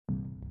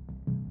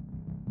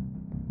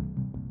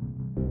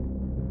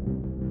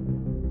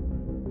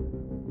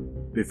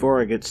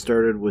Before I get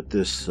started with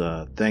this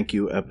thank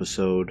you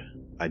episode,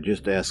 I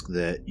just ask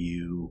that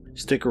you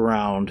stick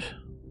around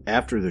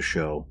after the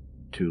show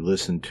to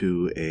listen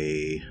to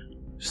a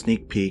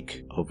sneak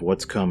peek of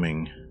what's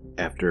coming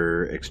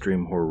after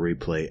Extreme Horror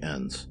Replay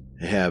ends.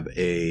 I have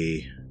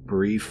a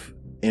brief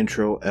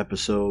intro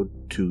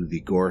episode to the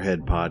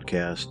Gorehead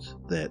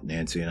podcast that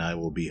Nancy and I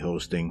will be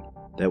hosting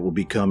that will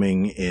be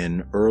coming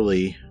in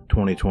early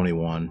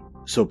 2021.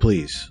 So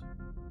please,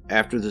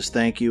 after this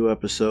thank you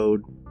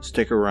episode,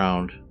 stick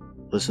around,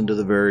 listen to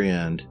the very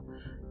end,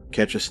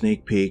 catch a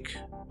sneak peek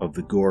of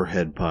the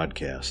Gorehead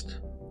podcast.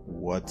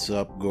 What's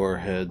up,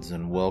 Goreheads,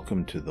 and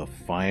welcome to the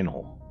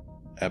final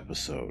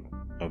episode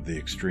of the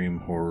Extreme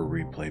Horror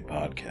Replay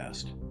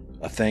podcast.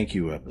 A thank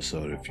you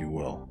episode, if you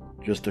will.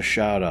 Just a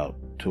shout out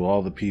to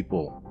all the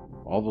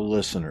people, all the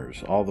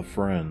listeners, all the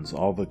friends,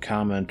 all the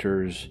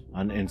commenters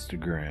on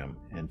Instagram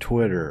and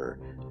Twitter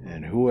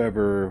and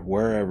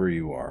wherever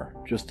you are.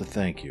 Just a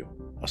thank you.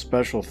 A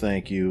special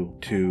thank you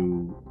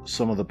to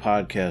some of the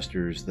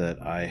podcasters that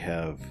I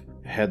have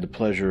had the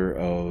pleasure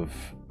of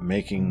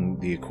making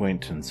the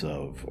acquaintance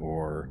of,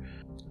 or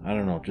I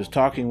don't know, just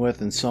talking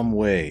with in some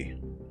way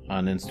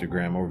on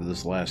Instagram over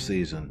this last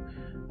season,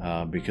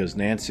 because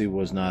Nancy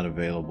was not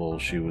available.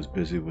 She was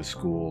busy with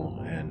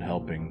school and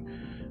helping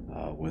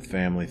with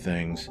family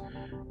things.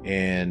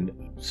 And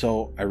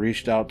so I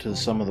reached out to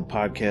some of the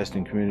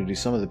podcasting community,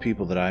 some of the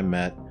people that I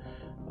met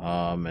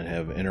and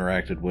have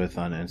interacted with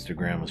on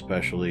Instagram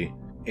especially,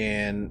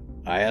 and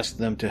I asked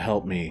them to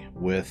help me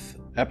with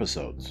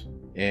episodes,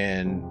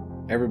 and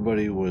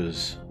everybody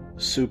was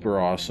super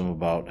awesome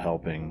about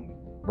helping,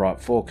 brought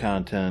full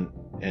content,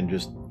 and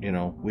just,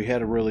 we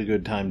had a really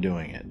good time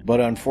doing it. But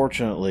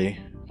unfortunately,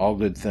 all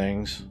good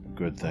things,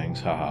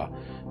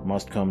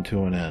 must come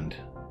to an end,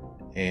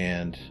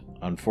 and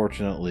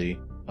unfortunately,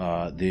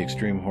 the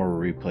Extreme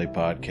Horror Replay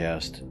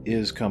podcast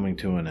is coming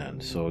to an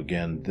end. So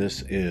again,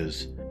 this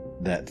is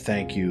that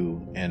thank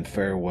you and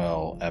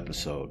farewell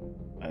episode.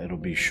 It'll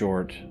be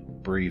short,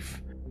 brief,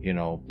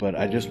 but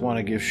I just want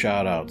to give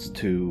shout outs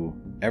to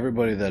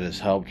everybody that has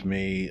helped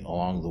me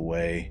along the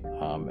way,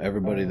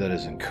 everybody that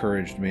has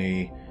encouraged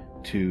me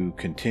to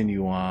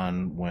continue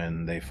on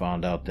when they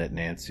found out that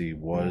Nancy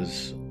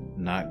was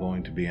not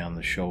going to be on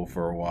the show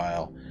for a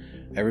while,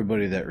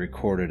 everybody that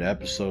recorded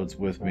episodes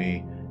with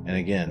me, and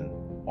again,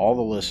 all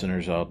the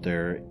listeners out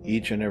there,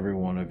 each and every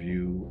one of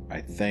you,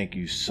 I thank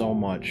you so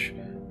much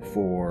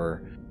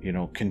for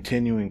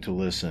continuing to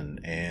listen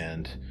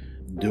and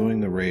doing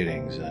the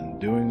ratings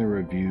and doing the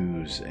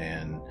reviews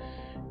and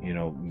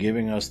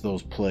giving us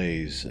those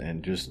plays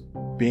and just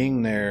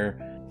being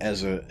there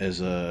as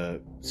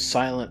a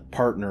silent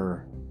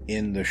partner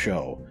in the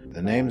show.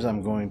 The names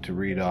I'm going to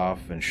read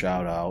off and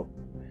shout out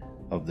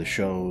of the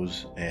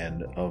shows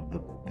and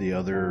of the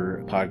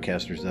other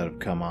podcasters that have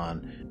come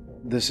on,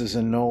 this is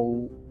in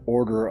no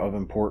order of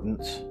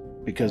importance,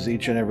 because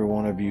each and every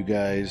one of you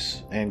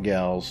guys and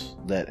gals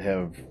that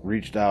have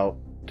reached out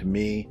to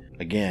me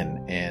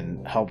again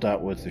and helped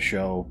out with the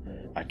show,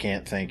 I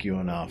can't thank you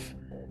enough.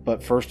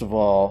 But first of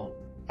all,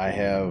 I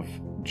have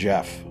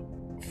Jeff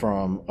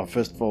from A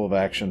Fistful of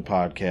Action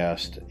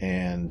podcast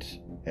and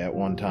at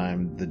one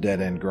time the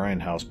Dead End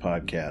Grindhouse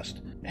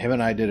podcast. Him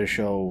and I did a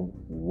show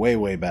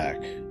way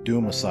back,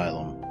 Doom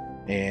Asylum,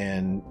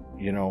 and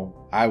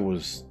I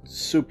was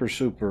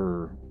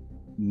super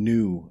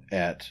new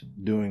at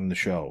doing the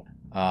show.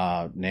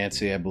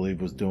 Nancy, I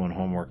believe, was doing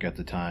homework at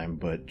the time,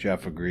 but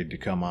Jeff agreed to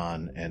come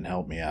on and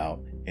help me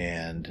out,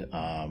 and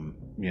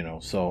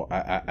so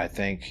I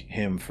thank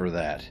him for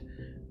that.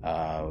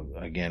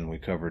 Again, we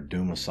covered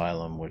Doom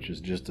Asylum, which is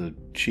just a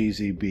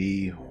cheesy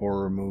B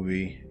horror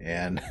movie,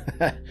 and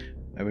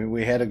I mean,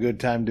 we had a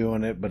good time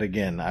doing it, but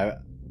again,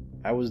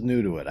 I was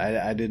new to it.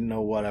 I didn't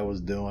know what I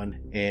was doing,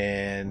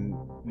 and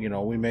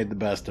we made the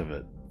best of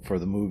it for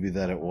the movie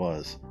that it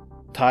was.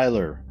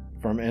 Tyler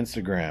from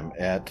Instagram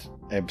at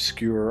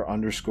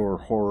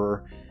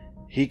obscure_horror,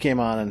 he came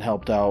on and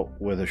helped out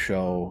with a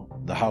show,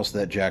 The House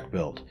That Jack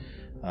Built.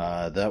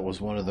 That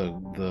was one of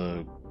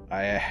the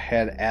I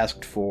had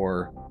asked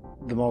for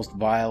the most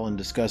vile and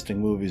disgusting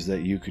movies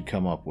that you could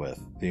come up with.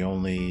 The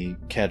only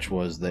catch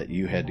was that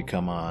you had to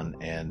come on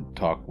and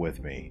talk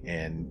with me.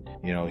 And,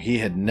 he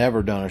had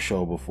never done a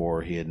show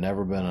before. He had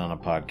never been on a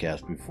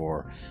podcast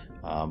before.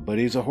 But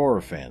he's a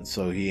horror fan.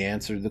 So he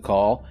answered the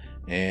call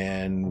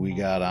and we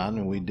got on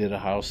and we did a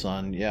house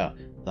on,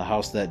 The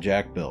House That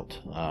Jack Built.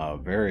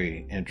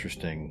 Very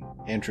interesting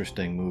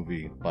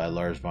movie by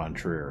Lars von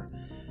Trier.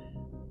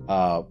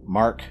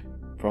 Mark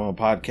from a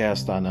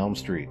podcast on Elm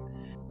Street.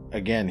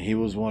 Again, he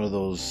was one of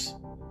those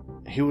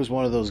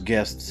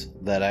guests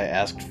that I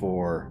asked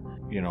for,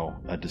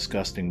 a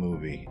disgusting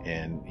movie,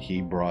 and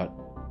he brought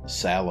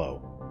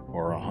Sallow,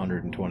 or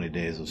 120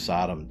 Days of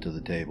Sodom, to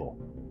the table.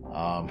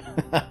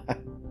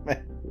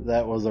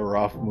 That was a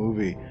rough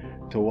movie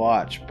to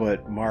watch,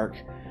 but Mark,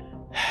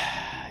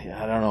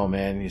 I don't know,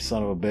 man, you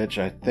son of a bitch.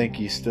 I think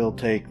you still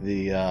take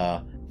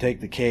the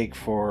cake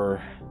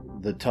for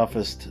the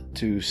toughest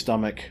to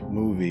stomach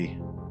movie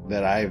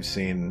that I've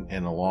seen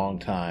in a long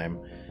time.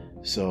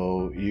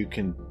 So you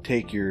can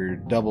take your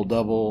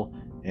double-double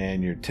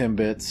and your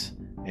Timbits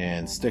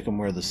and stick them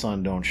where the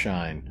sun don't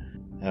shine.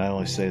 And I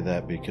only say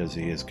that because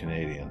he is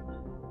Canadian.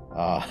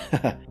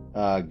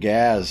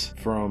 Gaz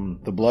from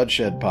the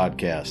Bloodshed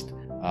podcast.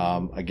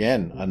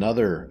 Again,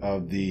 another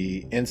of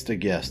the Insta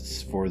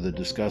guests for the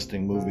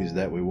disgusting movies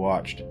that we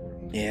watched.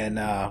 And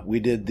we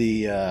did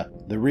the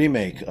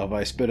remake of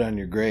I Spit on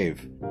Your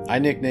Grave. I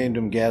nicknamed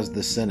him Gaz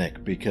the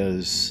Cynic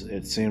because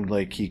it seemed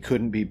like he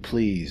couldn't be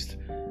pleased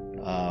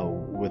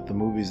with the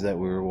movies that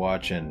we were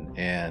watching.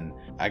 And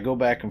I go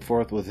back and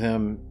forth with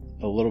him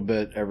a little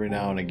bit every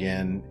now and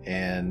again,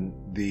 and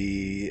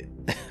the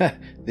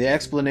the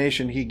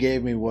explanation he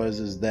gave me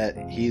is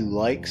that he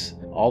likes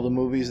all the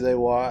movies they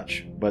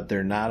watch, but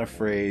they're not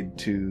afraid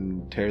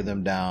to tear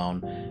them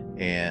down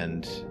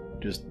and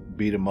just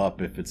beat them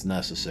up if it's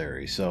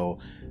necessary. So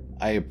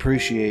I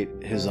appreciate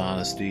his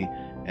honesty,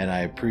 and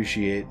I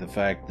appreciate the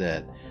fact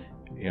that,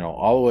 you know,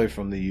 all the way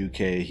from the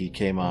UK he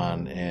came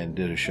on and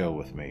did a show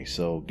with me.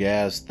 So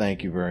Gaz,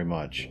 thank you very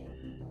much.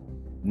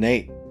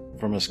 Nate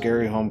from A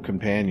Scary Home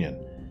Companion,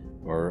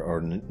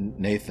 or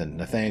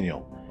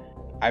Nathaniel.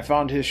 I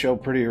found his show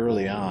pretty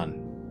early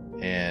on,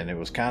 and it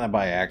was kind of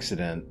by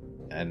accident.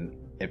 And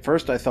at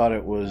first I thought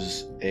it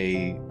was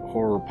a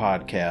horror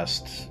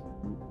podcast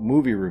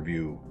movie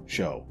review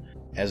show.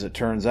 As it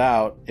turns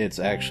out, it's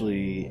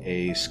actually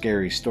a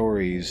scary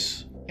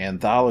stories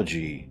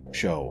anthology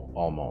show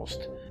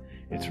almost.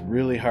 It's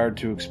really hard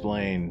to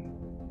explain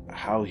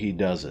how he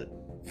does it.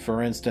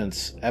 For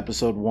instance,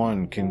 episode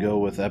 1 can go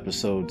with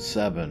episode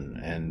 7,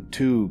 and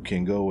 2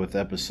 can go with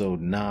episode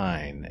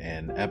 9,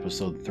 and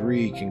episode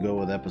 3 can go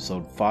with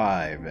episode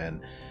 5.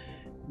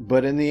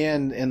 But in the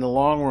end, in the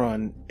long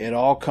run, it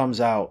all comes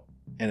out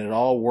and it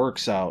all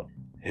works out.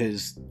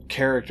 His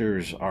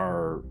characters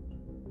are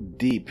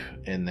deep,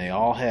 and they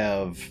all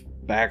have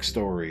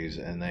backstories,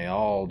 and they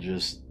all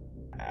just,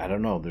 I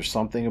don't know, there's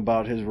something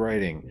about his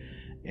writing.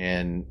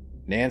 And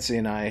Nancy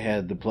and I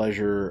had the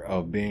pleasure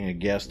of being a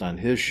guest on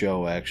his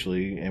show,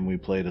 actually, and we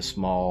played a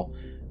small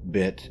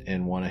bit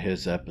in one of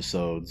his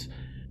episodes.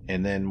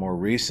 And then more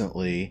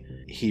recently,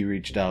 he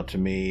reached out to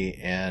me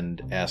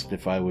and asked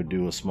if I would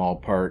do a small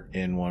part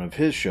in one of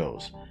his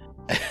shows.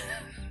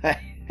 I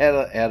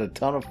had a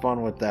ton of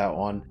fun with that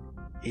one.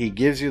 He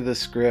gives you the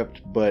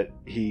script, but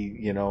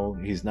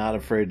he's not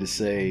afraid to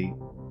say,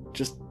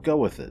 just go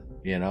with it,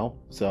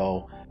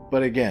 So,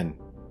 but again,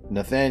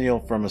 Nathaniel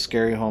from A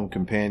Scary Home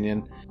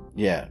Companion,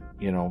 yeah,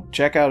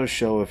 check out his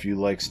show if you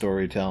like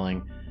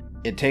storytelling.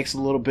 It takes a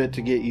little bit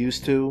to get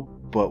used to,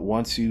 but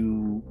once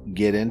you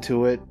get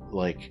into it,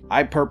 like,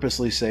 I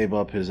purposely save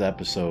up his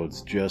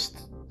episodes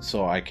just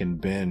so I can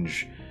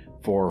binge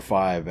 4 or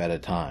 5 at a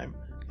time.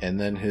 And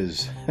then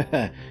his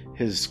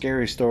his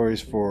scary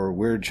stories for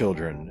weird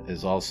children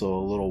is also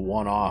a little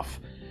one-off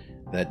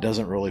that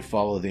doesn't really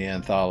follow the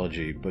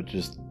anthology, but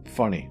just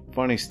funny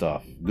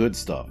stuff, good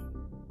stuff.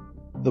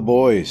 The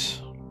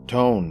boys,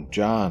 Tone,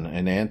 John,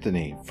 and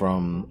Anthony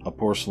from A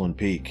Porcelain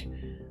Peak,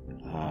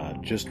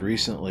 just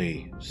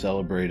recently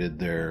celebrated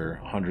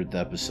their 100th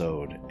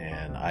episode,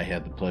 and I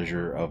had the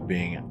pleasure of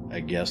being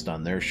a guest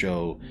on their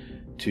show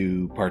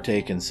to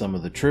partake in some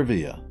of the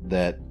trivia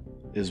that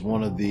is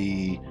one of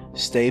the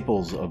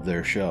staples of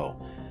their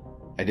show.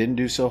 I didn't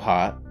do so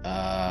hot,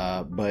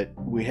 but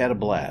we had a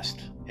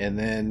blast. And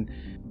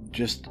then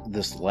just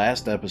this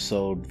last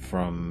episode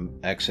from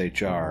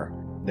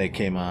XHR, they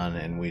came on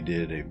and we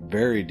did a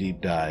very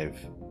deep dive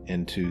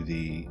into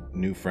the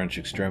new French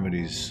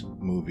Extremities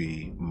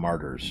movie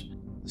Martyrs.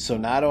 So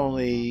not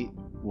only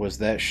was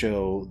that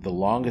show the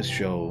longest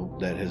show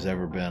that has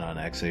ever been on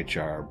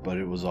XHR, but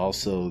it was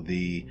also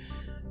the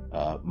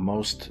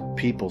most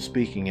people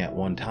speaking at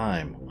one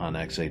time on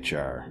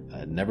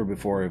XHR. Never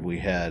before have we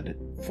had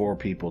 4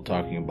 people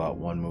talking about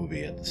one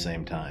movie at the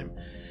same time.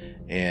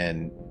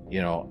 And,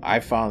 I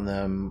found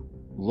them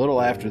a little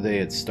after they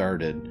had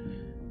started.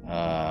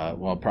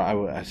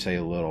 I say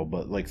a little,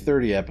 but like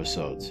 30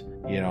 episodes.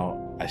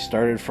 I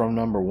started from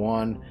number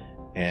 1,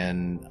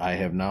 and I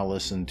have now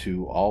listened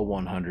to all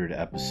 100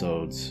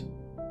 episodes,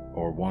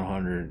 or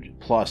 100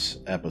 plus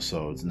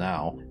episodes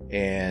now.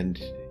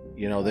 And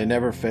they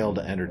never fail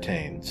to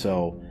entertain.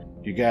 So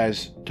you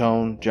guys,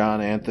 Tone,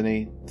 John,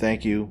 Anthony,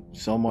 thank you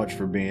so much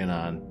for being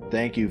on.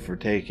 Thank you for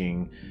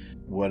taking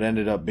what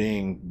ended up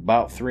being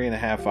about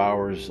 3.5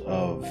 hours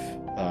of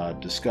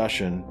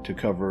discussion to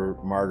cover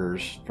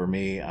Martyrs for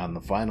me on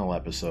the final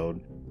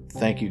episode.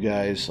 Thank you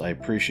guys. I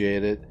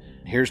appreciate it.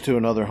 Here's to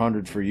another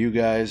 100 for you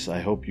guys. I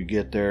hope you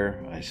get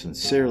there. I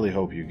sincerely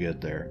hope you get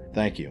there.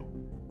 Thank you.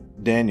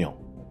 Daniel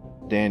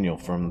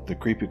from the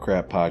Creepy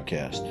Crap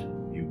podcast.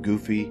 You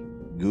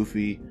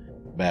goofy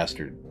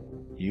bastard.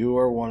 You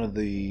are one of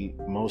the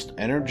most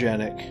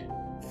energetic,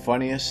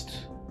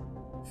 funniest,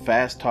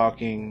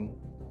 fast-talking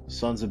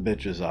sons of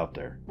bitches out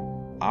there.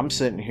 I'm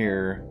sitting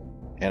here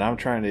and I'm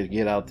trying to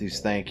get out these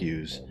thank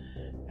yous,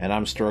 and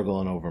I'm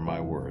struggling over my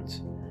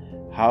words.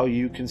 How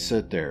you can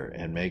sit there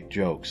and make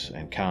jokes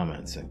and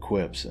comments and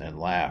quips and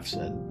laughs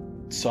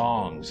and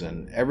songs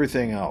and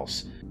everything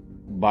else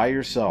by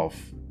yourself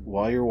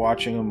while you're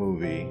watching a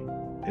movie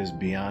is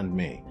beyond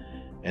me.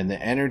 And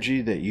the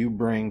energy that you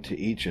bring to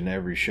each and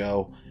every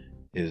show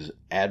is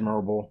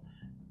admirable.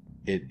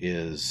 It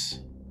is...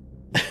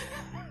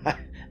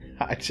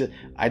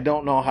 I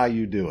don't know how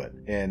you do it.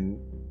 And,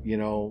 you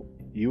know,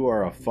 you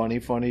are a funny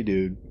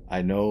dude.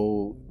 I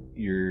know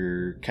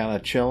you're kind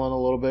of chilling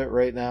a little bit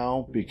right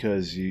now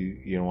because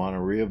you want to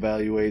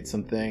reevaluate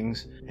some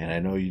things. And I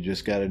know you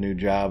just got a new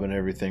job and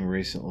everything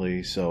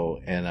recently.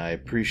 And I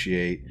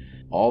appreciate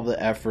all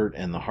the effort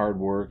and the hard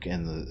work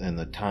and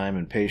the time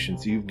and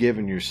patience you've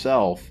given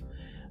yourself,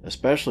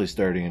 especially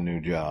starting a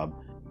new job,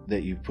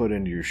 that you've put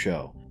into your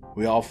show.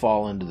 We all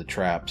fall into the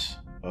traps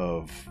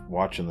of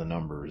watching the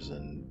numbers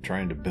and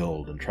trying to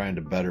build and trying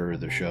to better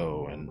the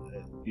show and,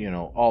 you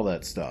know, all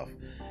that stuff.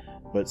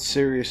 But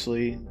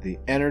seriously, the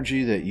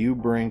energy that you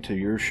bring to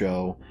your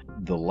show,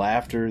 the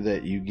laughter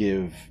that you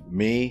give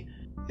me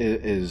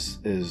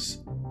is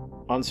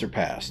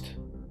unsurpassed.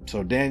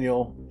 So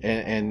Daniel,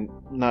 and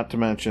not to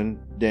mention,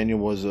 Daniel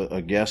was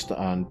a guest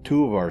on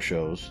two of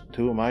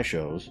my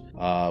shows.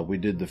 We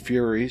did The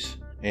Furies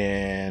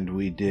and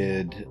we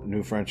did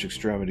New French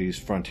Extremities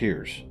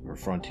Frontiers.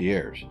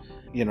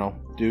 You know,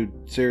 dude,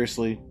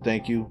 seriously,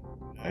 thank you.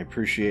 I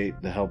appreciate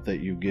the help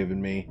that you've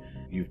given me.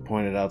 You've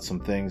pointed out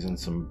some things in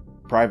some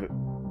private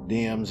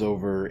DMs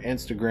over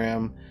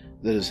Instagram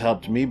that has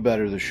helped me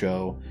better the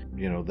show.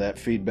 You know, that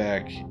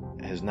feedback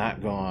has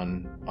not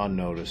gone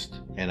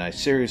unnoticed. And I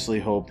seriously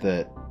hope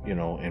that, you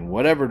know, in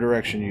whatever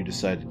direction you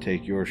decide to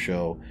take your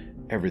show,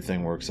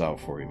 everything works out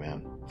for you,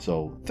 man.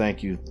 So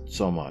thank you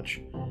so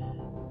much.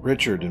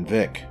 Richard and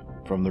Vic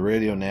from the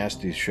Radio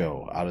Nasties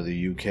show out of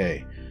the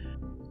UK.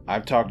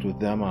 I've talked with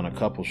them on a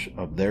couple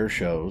of their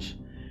shows,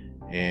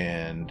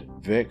 and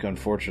Vic,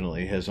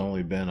 unfortunately, has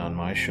only been on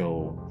my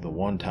show the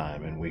one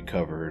time, and we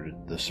covered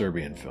the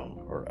Serbian film,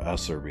 or a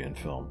Serbian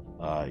film.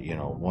 You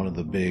know, one of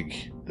the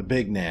big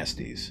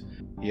nasties.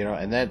 You know,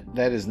 and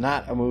that is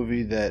not a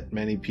movie that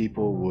many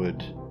people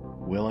would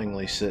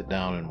willingly sit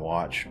down and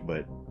watch,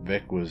 but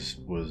Vic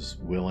was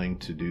willing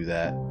to do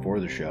that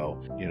for the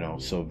show, you know.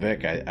 So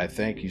Vic, I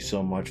thank you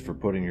so much for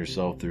putting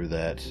yourself through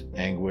that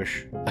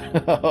anguish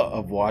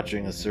of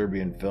watching a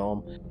Serbian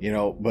film, you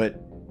know.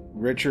 But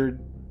Richard,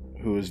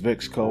 who is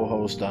Vic's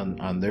co-host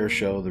on their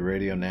show, the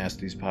Radio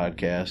Nasties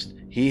podcast,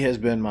 he has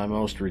been my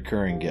most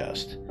recurring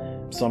guest.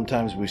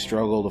 Sometimes we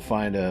struggle to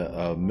find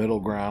a middle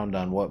ground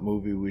on what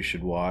movie we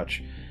should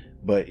watch.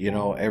 But, you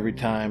know, every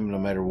time, no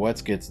matter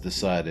what gets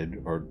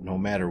decided,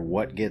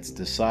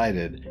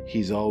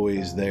 he's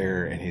always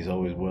there and he's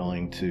always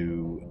willing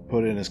to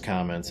put in his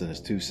comments and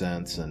his 2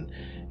 cents, and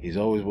he's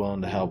always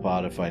willing to help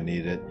out if I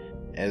need it.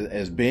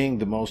 As being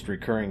the most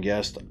recurring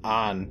guest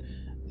on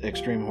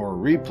Extreme Horror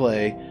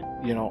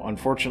Replay, you know,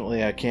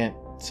 unfortunately I can't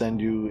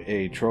send you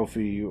a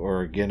trophy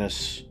or a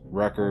Guinness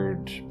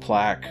record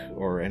plaque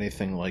or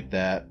anything like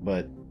that,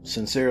 but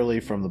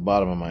sincerely, from the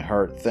bottom of my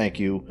heart, thank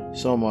you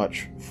so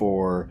much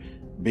for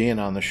being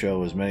on the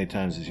show as many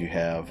times as you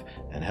have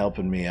and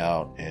helping me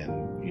out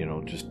and, you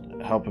know, just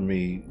helping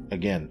me,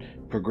 again,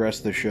 progress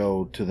the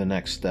show to the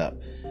next step.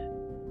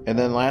 And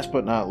then last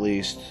but not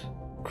least,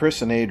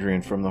 Chris and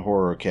Adrian from the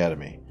Horror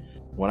Academy.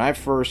 When I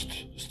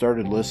first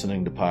started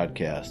listening to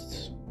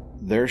podcasts,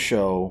 their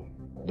show,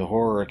 the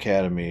Horror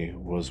Academy,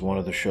 was one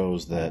of the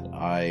shows that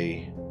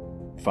I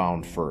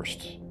found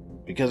first.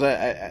 Because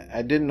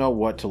I didn't know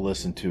what to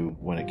listen to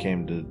when it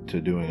came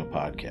to doing a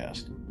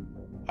podcast.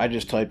 I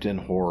just typed in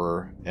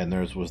horror, and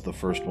theirs was the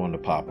first one to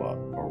pop up,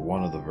 or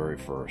one of the very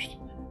first.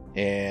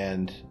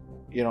 And,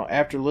 you know,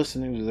 after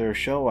listening to their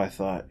show, I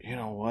thought, you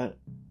know what?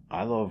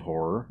 I love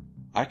horror.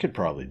 I could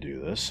probably do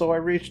this. So I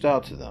reached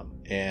out to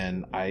them,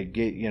 and I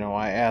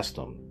asked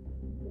them,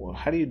 well,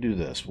 how do you do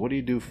this? What do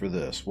you do for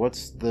this?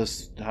 What's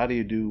this? How do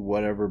you do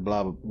whatever,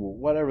 blah, blah,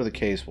 whatever the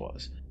case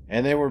was.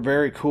 And they were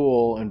very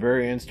cool and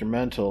very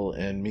instrumental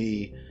in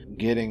me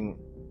getting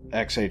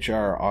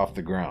XHR off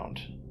the ground.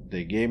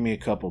 They gave me a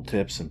couple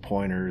tips and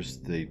pointers.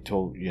 They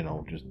told, you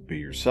know, just be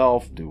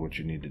yourself, do what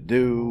you need to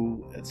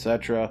do,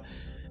 etc.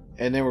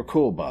 And they were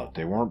cool about it.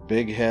 They weren't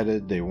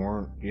big-headed. They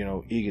weren't, you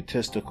know,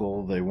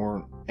 egotistical. They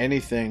weren't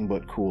anything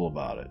but cool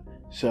about it.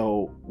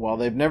 So while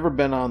they've never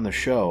been on the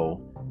show,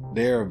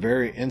 they're a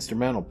very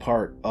instrumental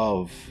part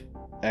of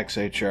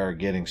XHR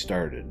getting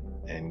started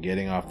and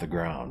getting off the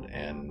ground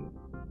and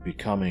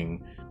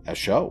becoming a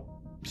show.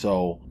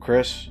 So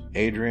Chris,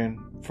 Adrian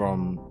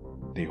from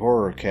the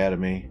Horror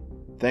Academy,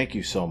 thank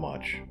you so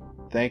much.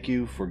 Thank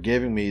you for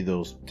giving me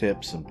those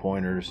tips and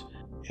pointers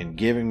and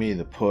giving me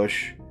the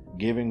push,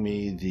 giving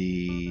me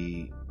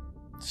the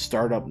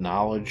startup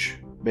knowledge,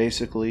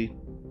 basically,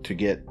 to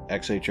get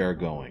XHR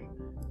going.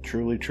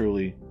 Truly,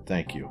 truly,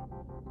 thank you.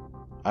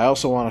 I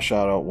also want to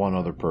shout out one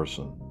other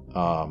person,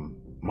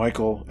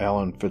 Michael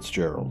Allen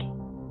Fitzgerald.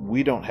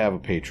 We don't have a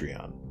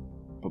Patreon,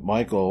 but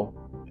Michael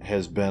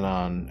has been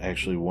on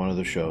actually one of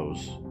the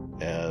shows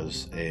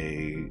as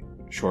a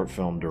short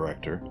film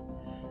director.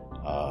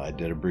 I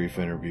did a brief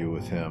interview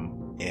with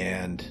him,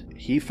 and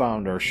he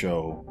found our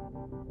show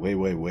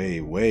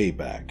way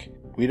back.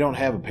 We don't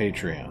have a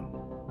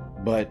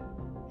Patreon, but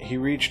he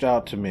reached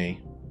out to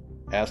me,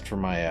 asked for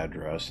my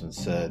address, and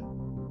said,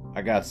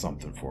 I got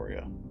something for you.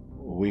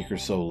 A week or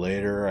so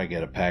later, I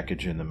get a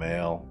package in the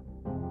mail.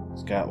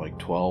 It's got like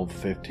 12,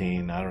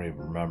 15, I don't even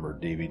remember,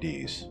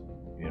 DVDs,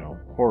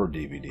 horror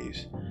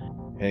DVDs.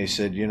 And he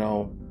said,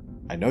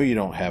 I know you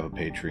don't have a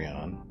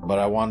Patreon, but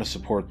I want to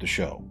support the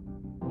show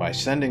by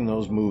sending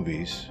those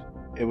movies.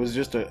 It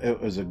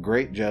was a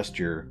great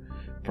gesture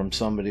from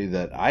somebody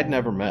that I'd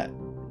never met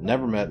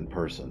in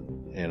person.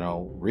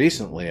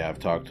 Recently I've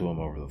talked to him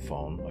over the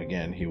phone.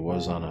 Again, he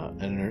was on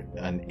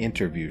an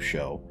interview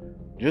show.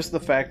 Just the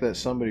fact that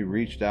somebody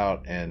reached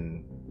out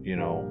and,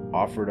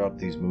 offered up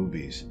these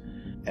movies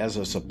as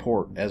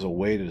a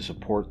way to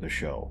support the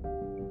show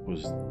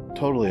was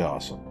totally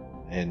awesome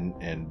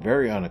and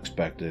very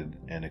unexpected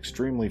and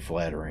extremely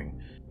flattering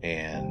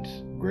and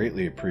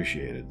greatly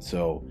appreciated.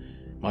 So,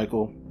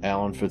 Michael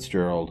Allen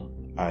Fitzgerald,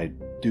 I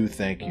do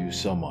thank you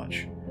so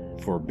much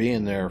for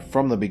being there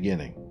from the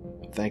beginning.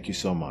 Thank you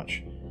so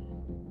much.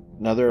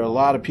 Now, there are a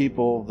lot of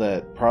people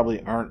that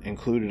probably aren't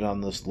included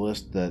on this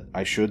list that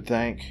I should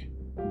thank,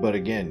 but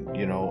again,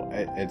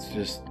 it's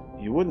just,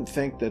 you wouldn't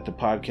think that the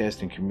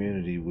podcasting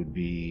community you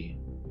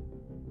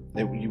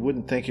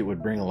wouldn't think it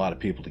would bring a lot of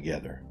people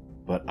together,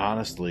 but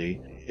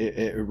honestly,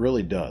 it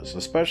really does,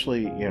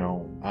 especially,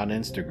 on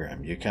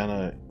Instagram. You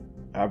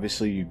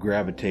obviously you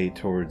gravitate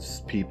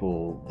towards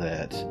people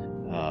that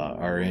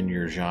are in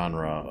your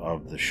genre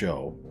of the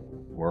show.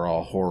 We're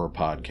all horror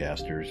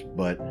podcasters,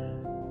 but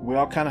we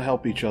all kind of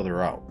help each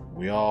other out.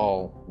 We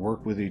all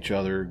work with each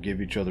other,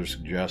 give each other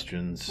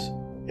suggestions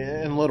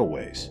in little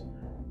ways.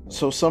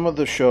 So some of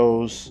the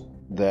shows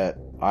that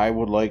I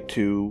would like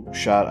to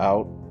shout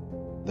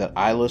out that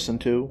I listen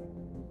to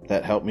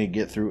that help me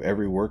get through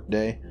every work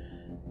day,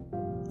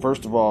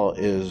 first of all,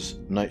 is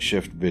Night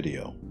Shift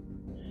Video.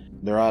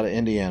 They're out of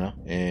Indiana,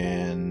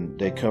 and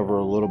they cover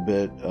a little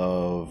bit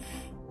of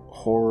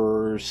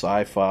horror,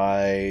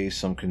 sci-fi,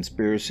 some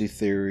conspiracy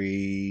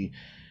theory.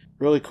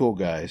 Really cool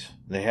guys.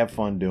 They have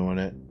fun doing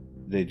it.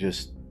 They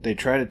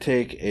try to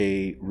take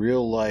a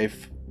real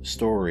life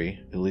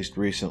story, at least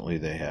recently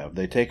they have.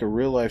 They take a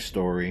real life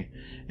story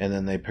and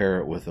then they pair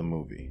it with a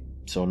movie.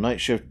 So Night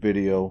Shift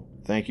Video,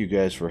 thank you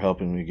guys for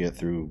helping me get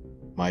through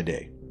my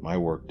day, my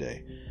work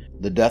day.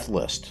 The Death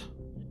List.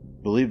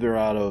 Believe they're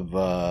out of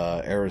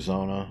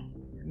Arizona,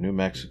 New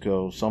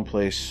Mexico,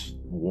 someplace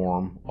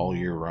warm all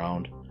year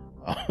round.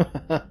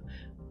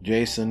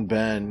 Jason,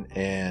 Ben,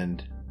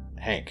 and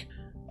Hank,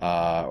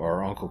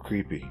 or Uncle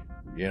Creepy.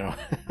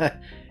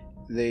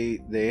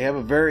 They have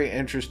a very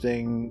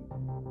interesting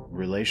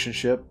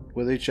relationship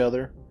with each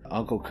other.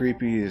 Uncle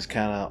Creepy is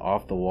kind of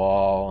off the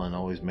wall and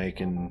always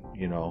making,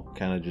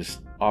 kind of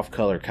just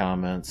off-color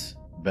comments.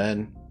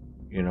 Ben,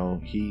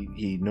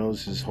 he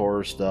knows his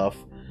horror stuff.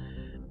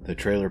 The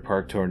Trailer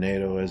Park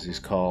Tornado, as he's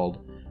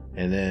called.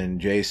 And then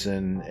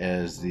Jason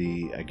as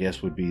I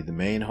guess would be the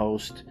main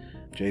host.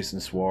 Jason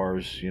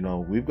Suarez,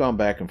 we've gone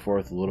back and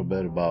forth a little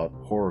bit about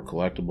horror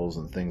collectibles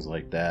and things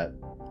like that.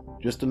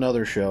 Just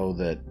another show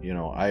that,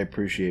 I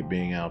appreciate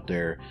being out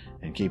there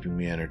and keeping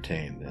me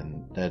entertained,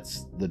 and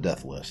that's The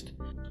Death List.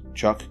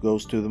 Chuck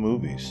Goes to the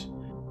Movies.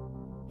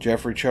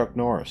 Jeffrey Chuck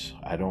Norris.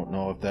 I don't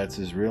know if that's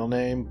his real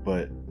name,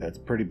 but that's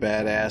pretty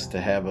badass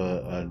to have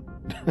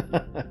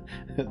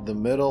the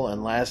middle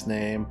and last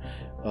name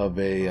of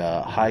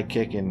a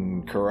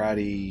high-kicking,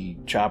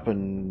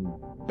 karate-chopping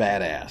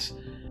badass.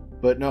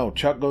 But no,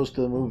 Chuck Goes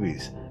to the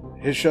Movies.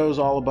 His show's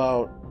all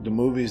about the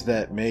movies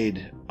that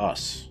made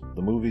us,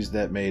 the movies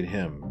that made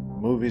him,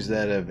 movies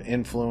that have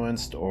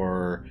influenced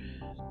or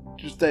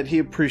just that he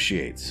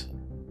appreciates.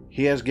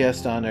 He has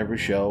guests on every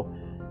show.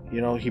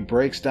 He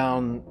breaks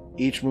down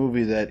each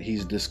movie that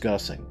he's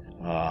discussing.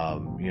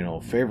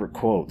 Favorite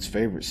quotes,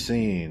 favorite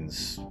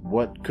scenes,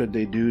 what could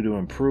they do to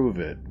improve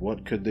it?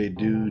 What could they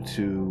do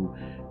to,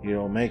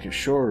 make it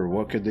shorter?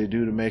 What could they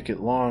do to make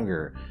it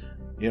longer?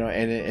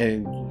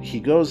 And he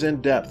goes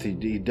in depth.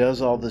 He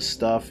does all this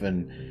stuff,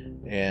 and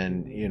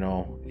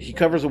he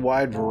covers a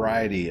wide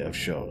variety of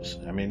shows.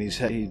 I mean,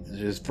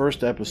 his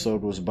first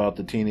episode was about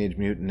the Teenage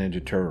Mutant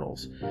Ninja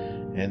Turtles,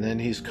 and then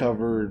he's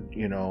covered,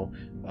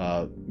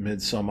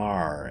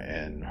 Midsommar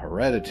and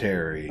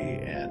Hereditary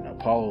and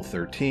Apollo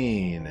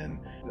 13 and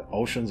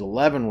Ocean's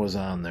 11 was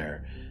on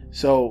there.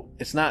 So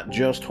it's not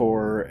just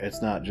horror,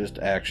 it's not just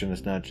action,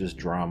 it's not just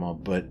drama,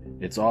 but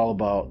it's all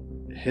about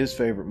his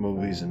favorite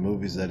movies and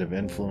movies that have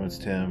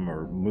influenced him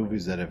or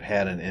movies that have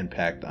had an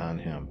impact on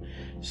him.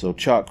 So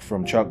Chuck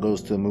from Chuck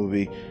Goes to the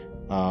Movie,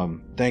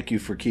 thank you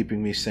for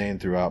keeping me sane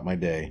throughout my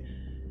day.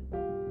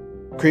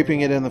 Creeping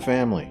It in the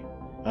Family,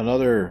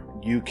 another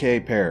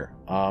UK pair.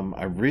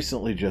 I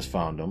recently just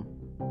found them,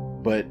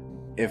 but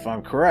if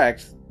I'm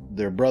correct,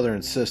 they're brother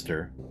and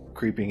sister,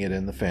 Creeping It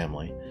in the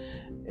Family,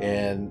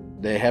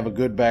 and they have a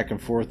good back and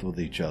forth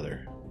with each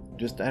other.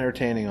 Just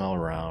entertaining all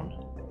around,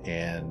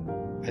 and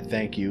I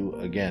thank you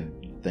again.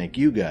 Thank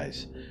you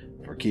guys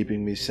for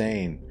keeping me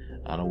sane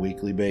on a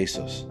weekly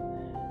basis.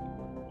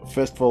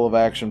 Fistful of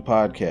Action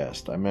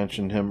podcast. I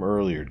mentioned him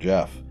earlier,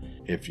 Jeff.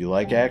 If you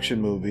like action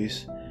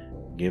movies,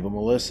 give them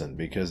a listen,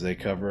 because they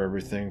cover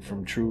everything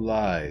from True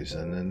Lies,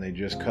 and then they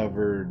just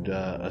covered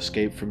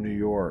Escape from New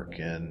York,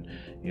 and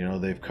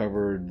they've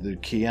covered the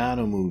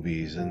Keanu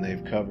movies, and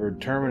they've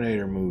covered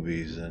Terminator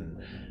movies, and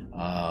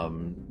not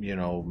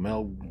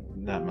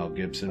Mel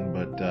Gibson,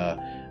 but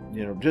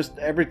just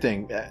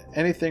everything,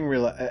 anything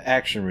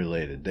action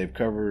related. They've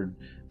covered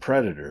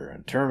Predator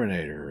and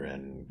Terminator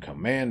and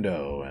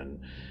Commando and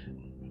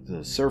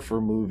the Surfer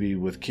movie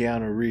with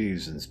Keanu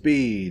Reeves and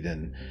Speed,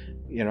 and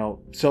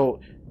so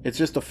it's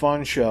just a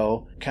fun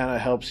show. Kind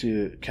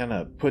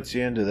of puts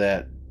you into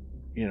that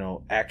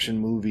action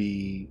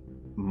movie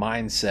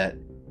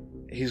mindset.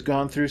 He's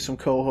gone through some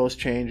co-host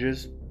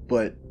changes,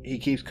 but he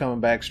keeps coming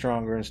back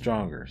stronger and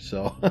stronger.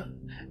 So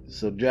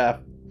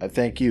Jeff, I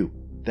thank you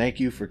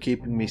for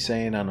keeping me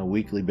sane on a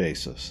weekly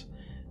basis.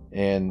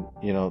 And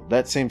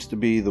that seems to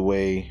be the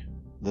way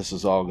this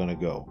is all going to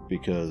go,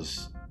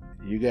 because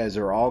you guys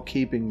are all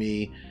keeping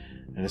me,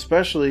 and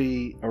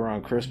especially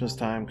around Christmas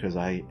time, because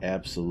I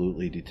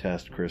absolutely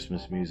detest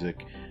Christmas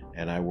music,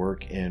 and I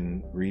work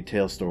in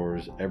retail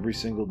stores every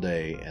single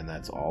day, and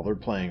that's all they're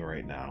playing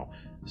right now.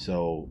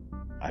 So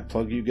I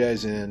plug you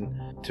guys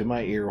in to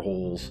my ear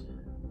holes,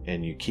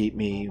 and you keep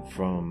me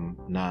from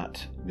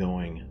not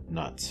going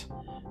nuts.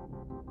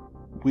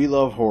 We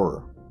Love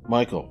Horror.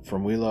 Michael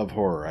from We Love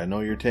Horror. I know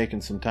you're taking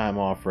some time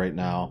off right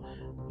now,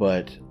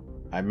 but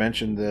I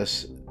mentioned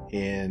this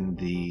in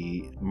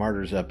the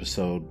Martyrs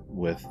episode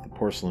with the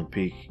Porcelain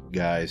Peak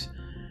guys.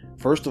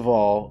 First of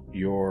all,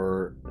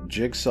 your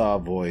Jigsaw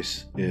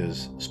voice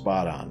is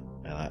spot on,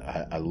 and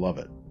I love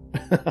it.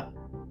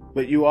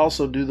 But you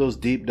also do those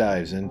deep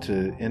dives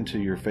into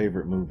your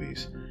favorite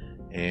movies.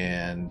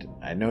 And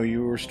I know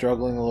you were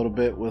struggling a little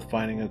bit with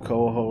finding a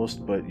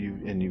co-host, but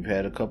you've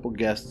had a couple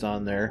guests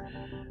on there.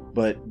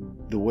 But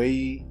the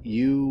way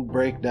you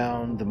break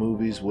down the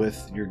movies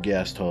with your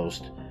guest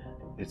host,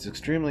 it's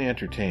extremely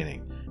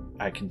entertaining.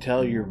 I can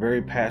tell you're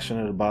very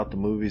passionate about the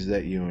movies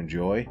that you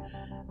enjoy,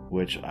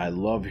 which I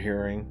love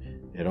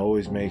hearing. It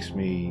always makes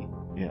me,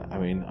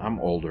 I'm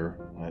older.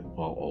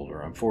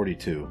 I'm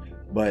 42.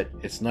 But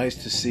it's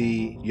nice to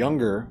see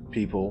younger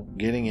people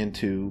getting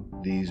into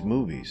these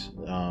movies.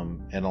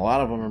 And a lot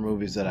of them are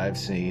movies that I've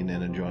seen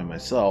and enjoy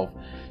myself.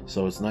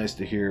 So it's nice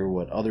to hear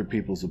what other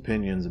people's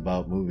opinions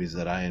about movies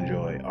that I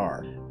enjoy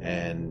are.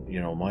 And,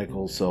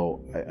 Michael,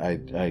 so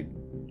I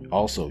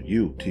also,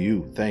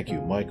 thank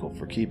you, Michael,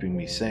 for keeping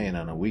me sane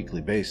on a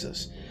weekly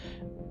basis.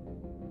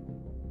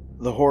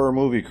 The Horror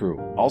Movie Crew,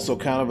 also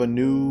kind of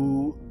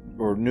new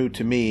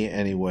to me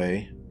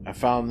anyway. I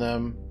found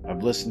them,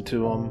 I've listened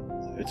to them.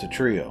 It's a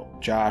trio: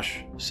 Josh,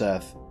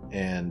 Seth,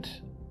 and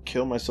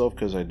kill myself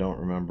because I don't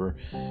remember.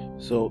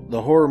 So the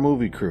Horror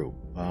Movie Crew,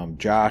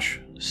 Josh,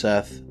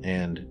 Seth,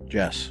 and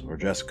Jess or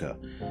Jessica.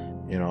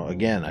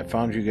 Again, I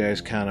found you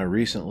guys kind of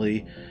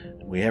recently.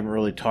 We haven't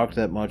really talked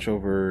that much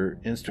over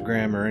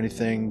Instagram or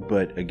anything,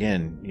 but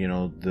again,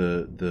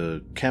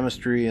 the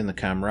chemistry and the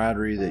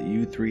camaraderie that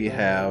you three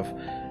have,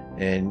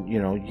 and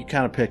you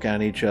kind of pick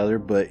on each other,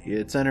 but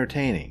it's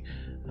entertaining.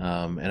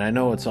 And I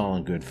know it's all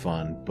in good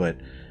fun, but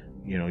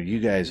you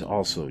guys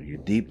also, you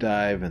deep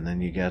dive, and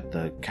then you got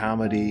the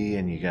comedy,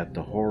 and you got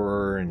the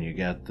horror, and you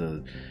got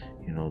the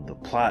the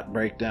plot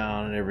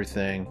breakdown and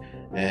everything.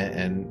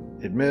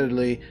 And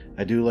admittedly,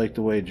 I do like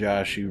the way,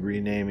 Josh, you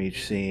rename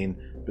each scene,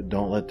 but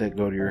don't let that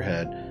go to your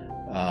head.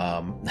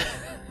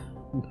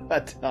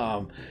 But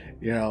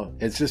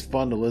it's just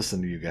fun to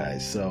listen to you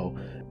guys. So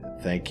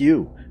thank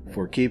you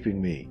for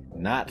keeping me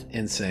not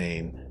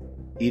insane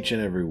each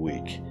and every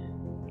week.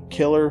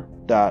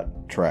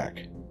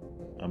 Killer.track.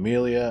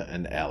 Amelia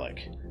and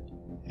Alec,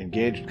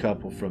 engaged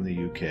couple from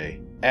the UK.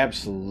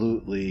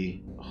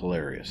 Absolutely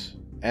hilarious,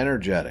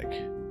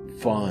 energetic,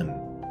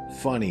 fun,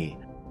 funny,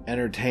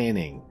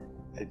 entertaining.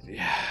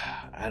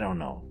 I don't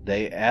know.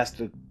 They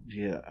asked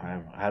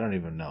I don't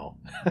even know.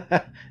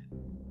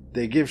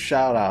 They give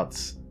shout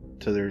outs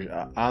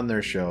to on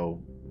their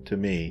show to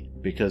me,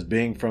 because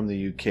being from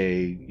the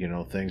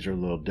UK, things are a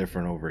little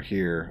different over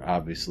here,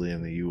 obviously,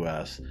 in the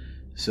US.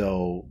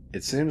 So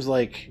it seems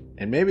like,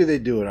 and maybe they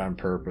do it on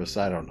purpose,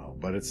 I don't know,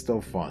 but it's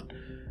still fun.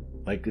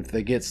 Like if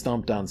they get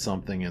stumped on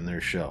something in their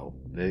show,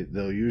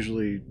 they'll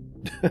usually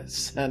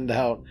send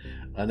out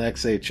an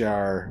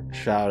XHR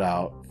shout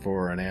out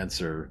for an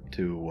answer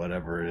to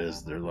whatever it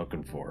is they're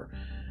looking for.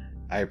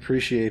 I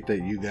appreciate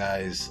that you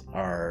guys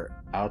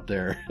are out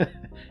there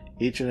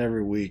each and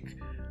every week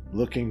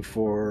looking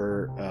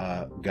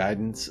for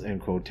guidance and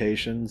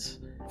quotations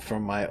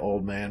from my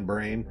old man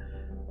brain.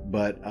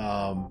 But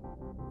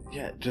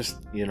just,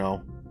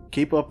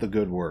 keep up the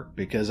good work,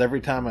 because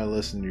every time I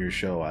listen to your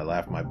show, I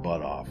laugh my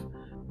butt off.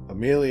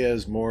 Amelia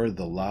is more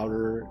the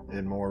louder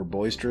and more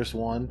boisterous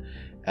one.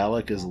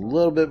 Alec is a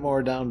little bit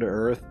more down to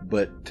earth,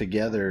 but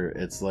together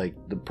it's like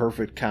the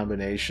perfect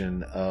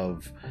combination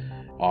of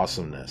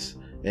awesomeness.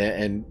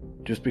 And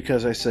just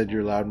because I said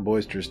you're loud and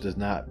boisterous does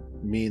not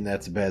mean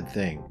that's a bad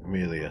thing,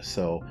 Amelia.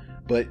 So,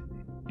 but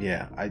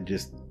yeah,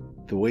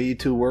 the way you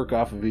two work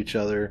off of each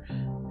other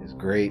is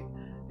great.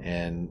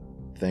 And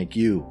thank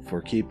you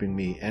for keeping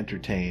me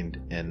entertained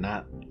and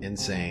not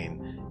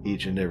insane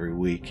each and every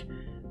week.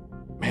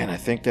 Man, I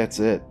think that's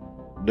it.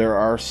 There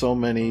are so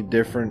many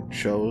different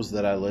shows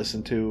that I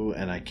listen to,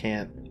 and I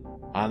can't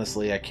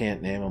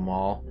name them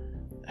all.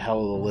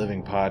 Hell of the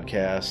Living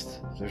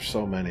podcast, there's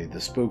so many.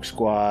 The Spook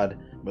Squad,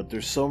 but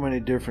there's so many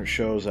different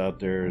shows out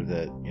there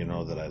that,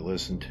 that I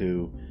listen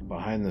to.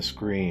 Behind the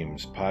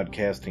Screams,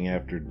 Podcasting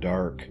After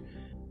Dark.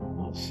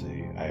 Let's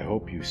see, I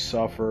Hope You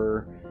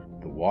Suffer,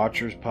 The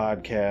Watchers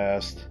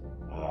podcast.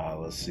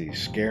 Let's see,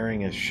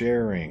 Scaring is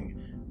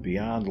Sharing,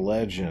 Beyond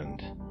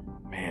Legend,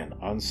 man,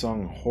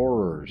 Unsung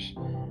Horrors,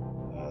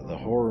 the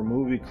Horror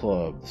Movie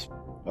Clubs.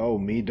 Oh,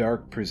 Me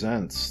Dark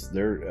Presents.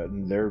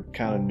 They're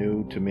kind of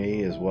new to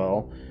me as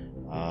well.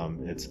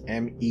 It's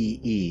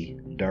MEE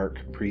Dark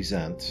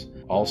Presents.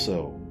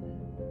 Also,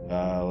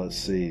 let's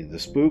see, the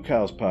Spook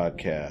House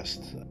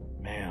podcast.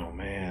 Man, oh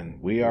man,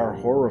 We Are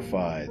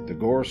Horrified, The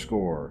Gore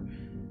Score,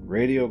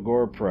 Radio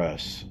Gore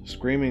Press,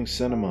 Screaming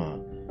Cinema,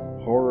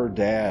 Horror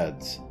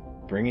Dads,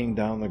 Bringing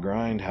Down the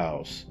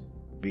Grindhouse,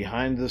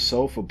 Behind the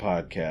Sofa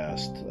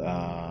podcast,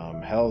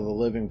 Hell of the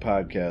Living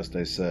podcast,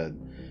 I said,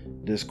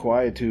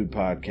 Disquietude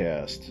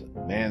podcast.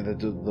 Man,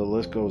 the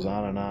list goes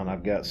on and on.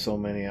 I've got so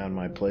many on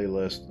my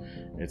playlist,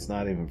 it's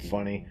not even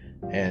funny.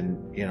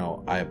 And,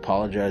 I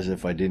apologize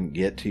if I didn't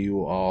get to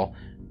you all,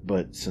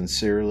 but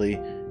sincerely.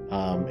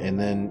 And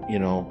then,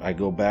 I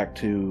go back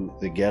to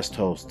the guest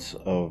hosts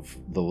of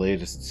the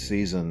latest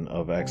season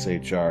of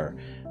XHR,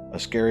 A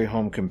Scary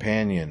Home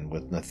Companion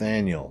with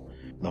Nathaniel,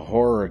 The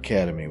Horror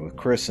Academy with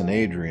Chris and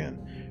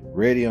Adrian,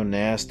 Radio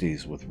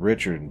Nasties with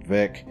Richard and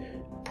Vic,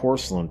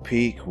 Porcelain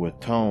Peak with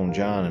Tone,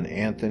 John, and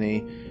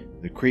Anthony,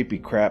 the Creepy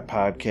Crap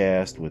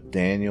podcast with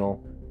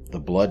Daniel, the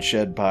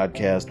Bloodshed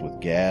podcast with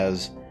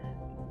Gaz,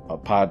 a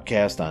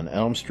podcast on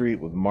Elm Street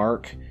with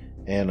Mark,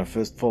 and a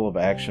Fistful of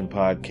Action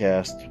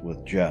podcast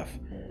with Jeff.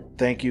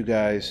 Thank you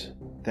guys.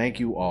 Thank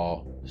you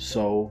all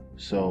so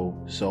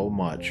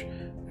much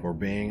for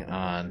being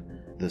on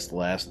this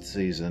last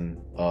season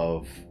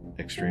of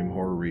Extreme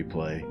Horror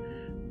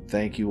Replay.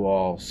 Thank you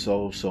all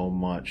so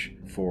much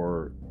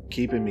for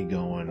keeping me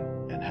going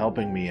and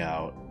helping me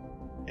out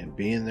and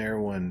being there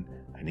when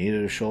I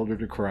needed a shoulder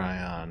to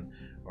cry on,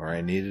 or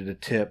I needed a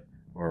tip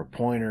or a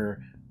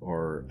pointer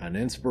or an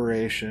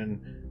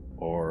inspiration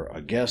or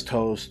a guest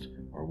host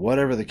or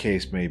whatever the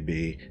case may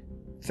be.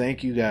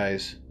 Thank you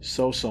guys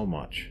so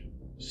much.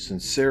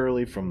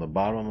 Sincerely, from the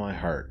bottom of my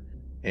heart.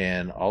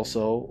 And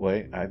also,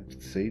 I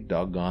see,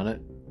 doggone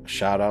it,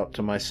 shout out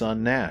to my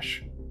son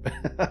Nash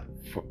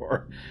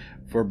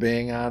for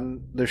being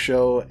on the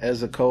show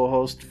as a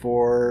co-host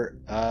for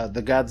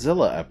the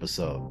Godzilla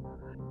episode.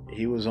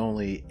 He was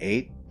only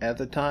 8 at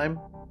the time,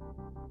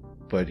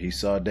 but he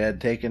saw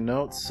Dad taking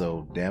notes,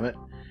 so damn it,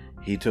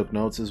 he took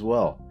notes as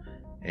well.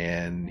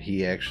 And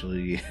he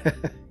actually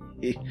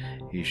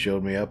he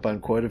showed me up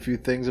on quite a few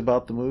things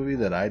about the movie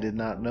that I did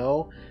not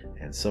know,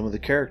 and some of the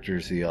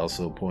characters he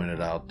also pointed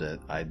out that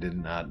I did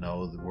not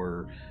know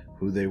were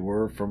who they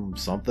were from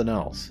something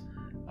else.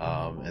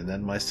 And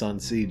then my son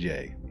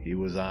CJ, he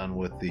was on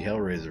with the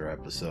Hellraiser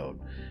episode.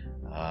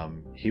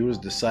 He was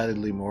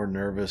decidedly more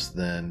nervous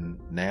than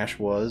Nash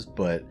was,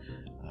 but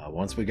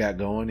once we got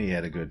going, he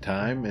had a good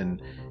time.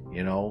 And,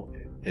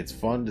 it's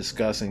fun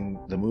discussing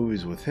the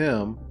movies with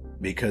him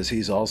because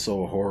he's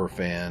also a horror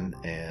fan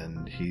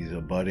and he's a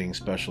budding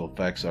special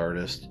effects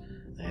artist.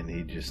 And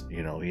he just,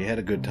 he had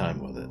a good time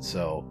with it.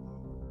 So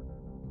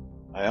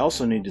I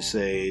also need to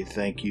say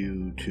thank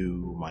you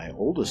to my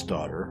oldest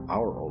daughter,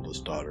 our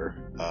oldest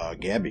daughter,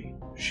 Gabby.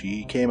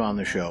 She came on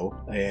the show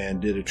and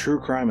did a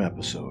true crime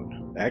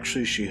episode.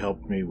 Actually, she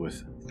helped me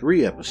with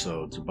 3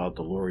 episodes about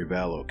the Lori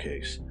Vallow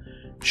case.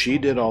 She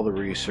did all the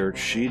research.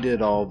 She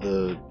did all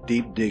the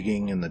deep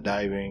digging and the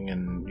diving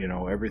and,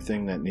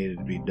 everything that needed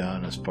to be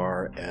done as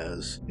far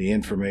as the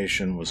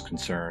information was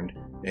concerned.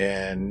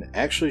 And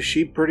actually,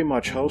 she pretty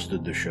much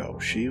hosted the show.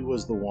 She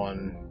was the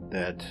one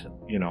that,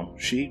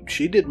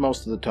 she did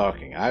most of the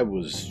talking. I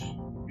was,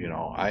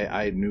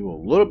 I knew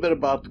a little bit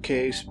about the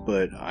case,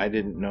 but I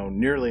didn't know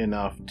nearly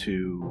enough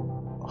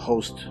to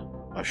host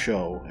a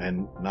show,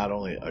 and not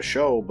only a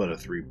show, but a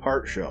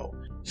 3-part show.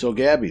 So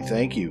Gabby,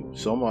 thank you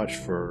so much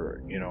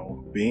for,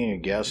 being a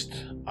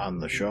guest on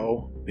the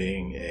show,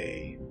 being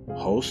a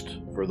host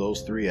for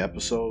those 3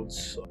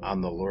 episodes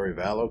on the Lori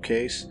Vallow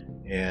case.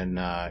 And,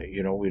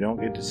 we don't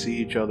get to see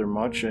each other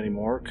much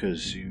anymore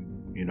because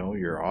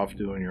you're off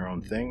doing your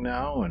own thing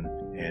now,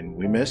 and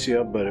we miss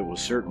you, but it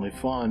was certainly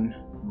fun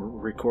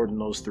recording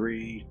those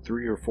 3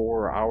 or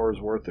 4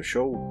 hours worth of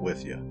show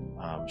with you.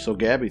 So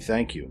Gabby,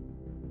 thank you.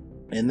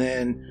 And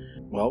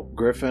then,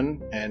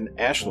 Griffin and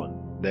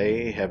Ashlyn,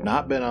 they have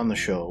not been on the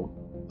show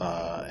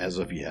as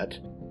of yet.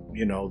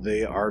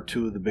 They are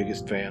 2 of the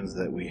biggest fans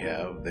that we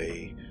have.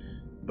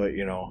 But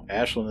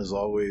Ashlyn is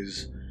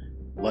always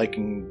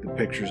liking the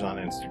pictures on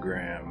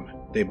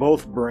Instagram. They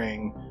both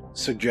bring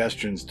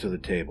suggestions to the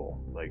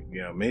table, like,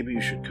 maybe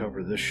you should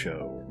cover this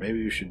show, or maybe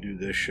you should do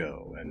this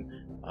show. And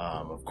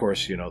of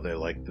course, they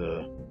like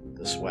the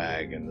the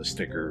swag and the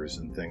stickers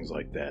and things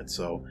like that.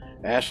 So,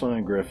 Ashlyn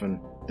and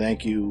Griffin,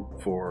 thank you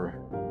for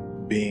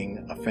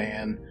being a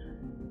fan.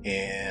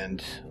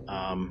 And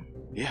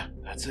yeah,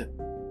 that's it.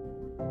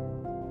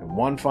 And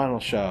one final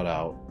shout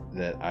out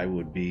that I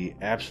would be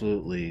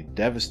absolutely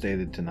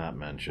devastated to not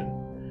mention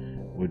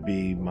would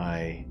be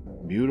my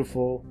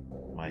beautiful,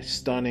 my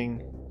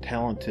stunning,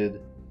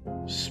 talented,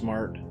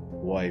 smart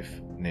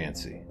wife,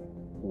 Nancy.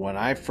 When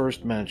I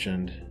first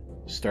mentioned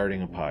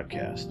starting a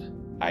podcast,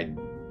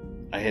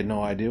 I had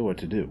no idea what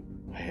to do.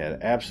 I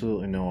had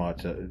absolutely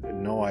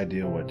no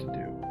idea what to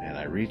do. And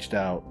I reached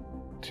out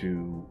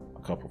to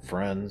a couple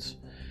friends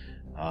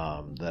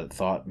that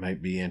thought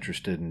might be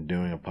interested in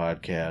doing a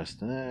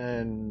podcast,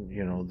 and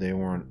they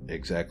weren't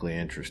exactly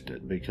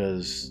interested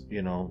because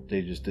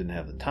they just didn't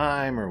have the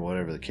time or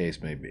whatever the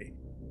case may be.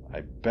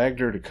 I begged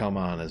her to come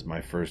on as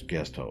my first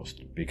guest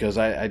host because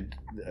I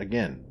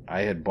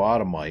had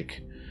bought a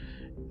mic,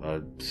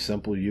 a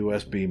simple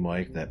USB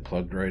mic that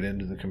plugged right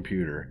into the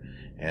computer,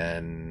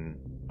 and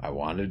I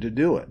wanted to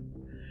do it.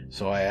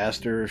 So I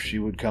asked her if she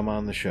would come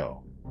on the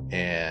show,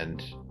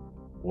 and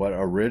what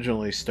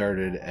originally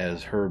started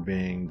as her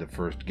being the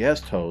first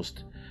guest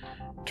host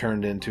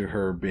turned into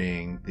her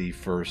being the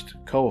first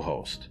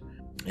co-host.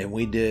 And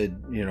we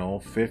did,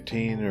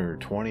 15 or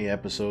 20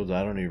 episodes.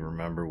 I don't even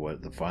remember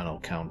what the final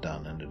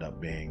countdown ended up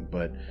being,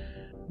 but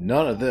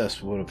none of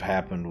this would have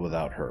happened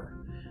without her.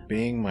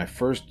 Being my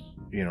first,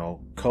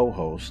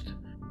 co-host,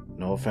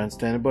 no offense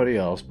to anybody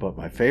else, but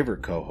my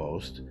favorite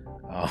co-host,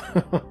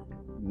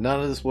 none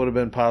of this would have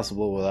been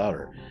possible without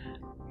her.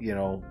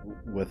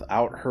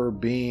 Without her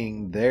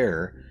being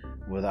there,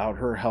 without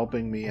her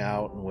helping me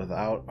out, and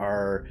without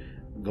our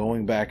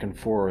going back and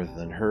forth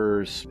and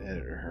her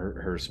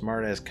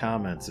smart ass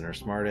comments and her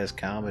smart ass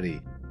comedy.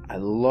 I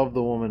love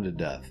the woman to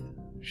death.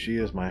 She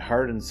is my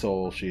heart and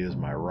soul. She is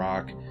my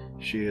rock.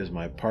 She is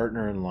my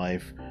partner in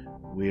life.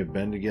 We have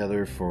been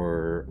together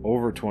for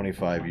over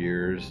 25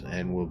 years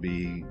and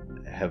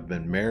have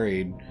been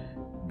married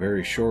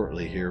very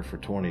shortly here for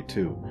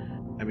 22.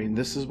 I mean,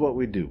 this is what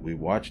we do. We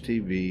watch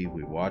TV,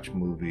 we watch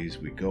movies,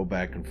 we go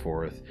back and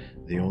forth.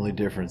 The only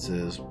difference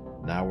is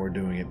now we're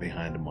doing it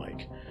behind a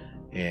mic.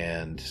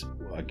 And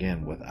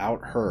again,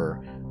 without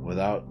her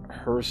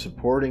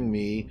supporting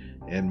me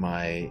in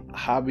my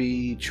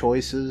hobby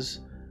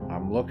choices,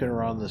 I'm looking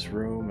around this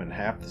room and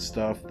half the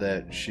stuff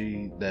that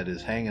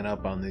is hanging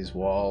up on these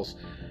walls,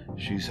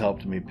 she's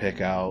helped me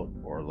pick out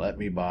or let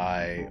me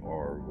buy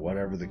or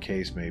whatever the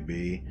case may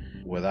be.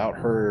 Without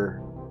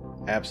her,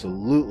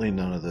 absolutely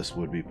none of this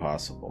would be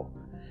possible.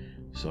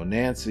 So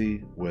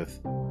Nancy, with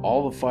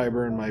all the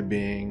fiber in my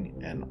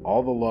being and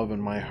all the love in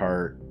my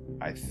heart,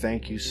 I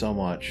thank you so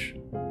much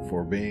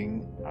for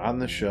being on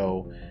the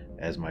show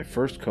as my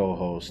first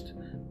co-host,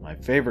 my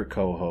favorite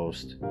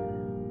co-host,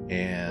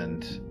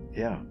 and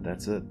yeah,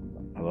 that's it.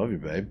 I love you,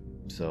 babe.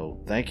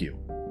 So thank you.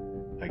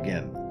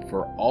 Again,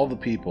 for all the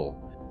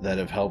people that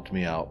have helped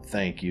me out,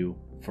 thank you.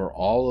 For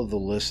all of the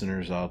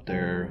listeners out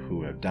there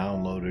who have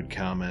downloaded,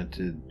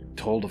 commented,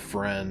 told a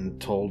friend,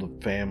 told a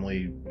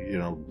family,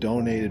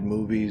 donated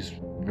movies,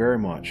 very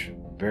much,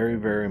 very,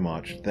 very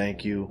much.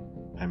 Thank you.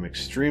 I'm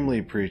extremely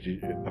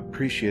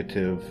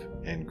appreciative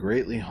and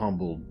greatly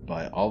humbled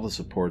by all the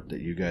support that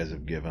you guys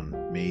have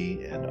given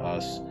me and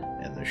us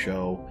and the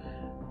show.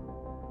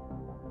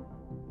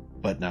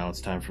 But now it's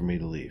time for me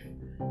to leave.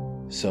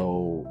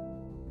 So,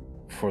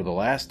 for the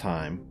last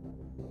time,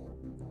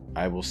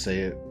 I will say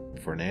it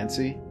for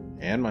Nancy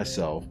and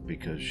myself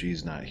because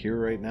she's not here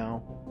right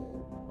now.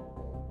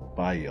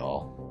 Bye,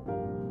 y'all.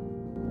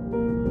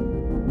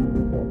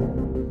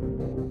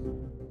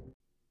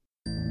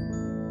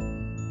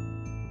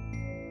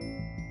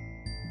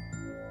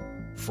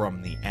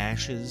 From the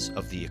ashes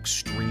of the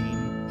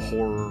Extreme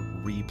Horror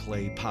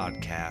Replay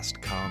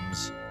podcast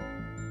comes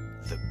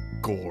the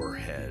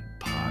Gorehead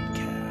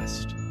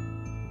Podcast.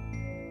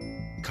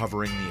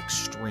 Covering the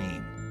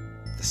extreme,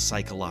 the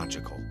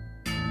psychological,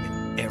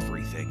 and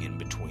everything in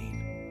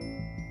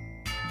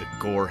between. The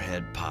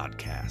Gorehead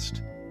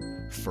Podcast.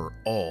 For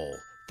all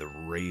the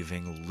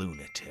raving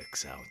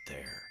lunatics out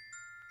there.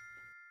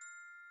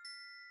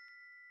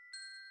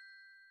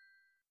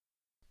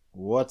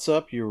 What's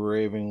up, you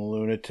raving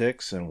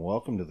lunatics, and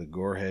welcome to the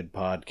Gorehead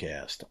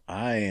Podcast.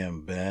 I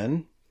am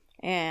Ben.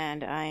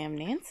 And I am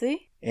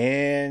Nancy.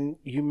 And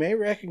you may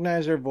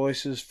recognize our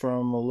voices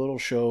from a little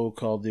show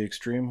called the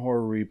Extreme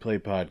Horror Replay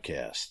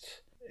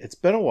Podcast. It's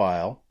been a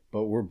while,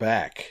 but we're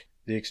back.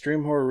 The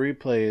Extreme Horror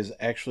Replay is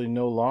actually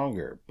no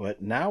longer,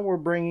 but now we're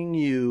bringing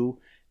you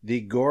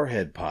the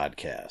Gorehead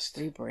Podcast.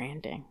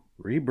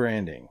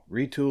 Rebranding,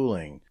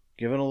 retooling,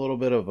 giving a little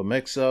bit of a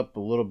mix-up, a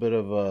little bit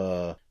of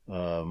a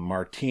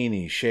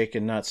martini,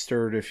 shaken, not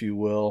stirred, if you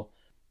will.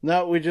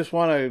 Now, we just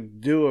want to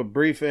do a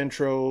brief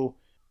intro.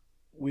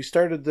 We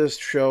started this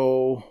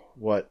show,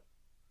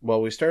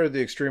 we started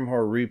the Extreme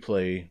Horror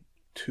Replay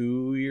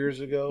 2 years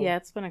ago? Yeah,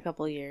 it's been a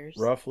couple years.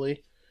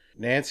 Roughly.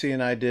 Nancy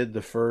and I did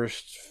the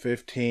first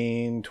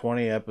 15,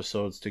 20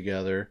 episodes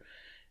together.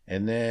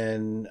 And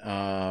then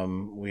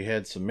we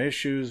had some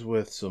issues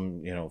with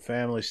some,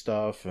 family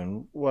stuff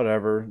and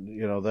whatever.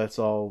 That's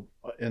all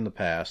in the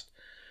past.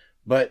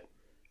 But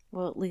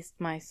Well, at least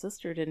my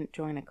sister didn't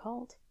join a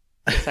cult.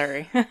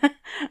 Sorry.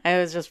 I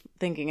was just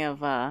thinking of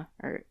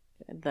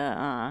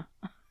the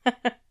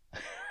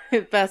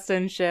Best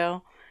in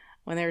Show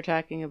when they were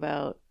talking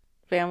about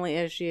family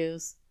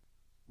issues.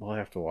 we'll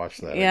have to watch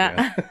that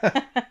Yeah.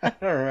 again. I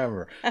don't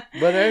remember.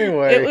 But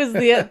anyway. It was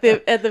at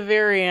the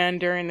very end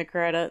during the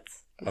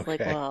credits. It's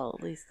like, Okay. well,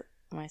 at least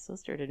my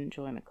sister didn't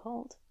join a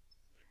cult.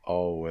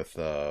 Oh, with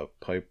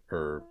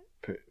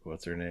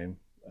what's her name?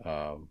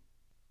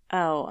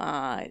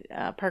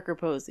 Parker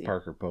Posey.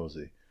 Parker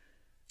Posey.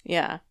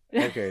 Yeah.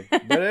 Okay,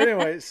 but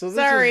anyway, so this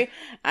Sorry, is,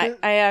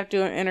 I have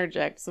to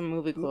interject some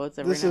movie quotes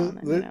every now and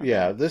then.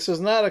 yeah, this is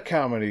not a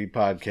comedy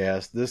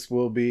podcast. This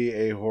will be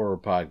a horror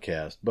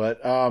podcast. But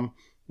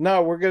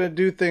no, we're gonna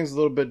do things a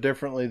little bit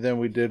differently than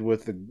we did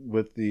with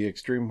the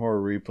Extreme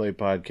Horror Replay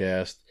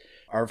podcast.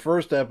 Our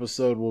first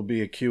episode will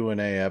be a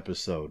Q&A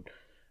episode.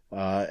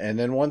 And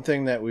then one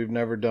thing that we've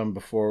never done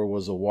before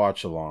was a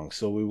watch along.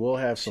 So we will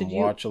have some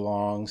watch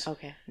alongs.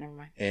 Okay, never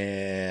mind.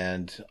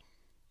 And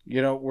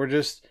we're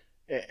just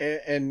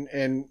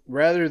and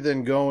rather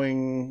than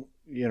going,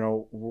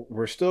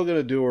 we're still going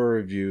to do our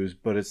reviews,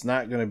 but it's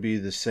not going to be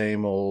the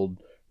same old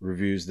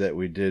reviews that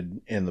we did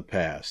in the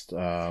past.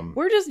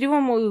 We're just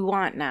doing what we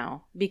want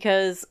now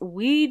because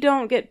we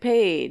don't get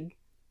paid.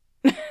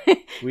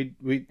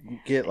 we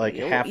get like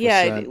half a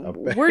yeah,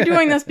 cent. We're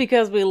doing this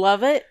because we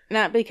love it,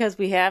 not because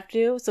we have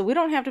to. So we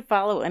don't have to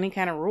follow any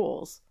kind of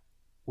rules.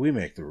 We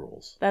make the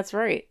rules. That's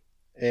right.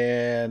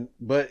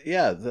 But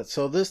yeah,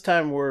 so this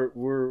time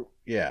we're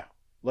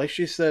like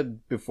she said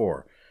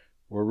before,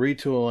 we're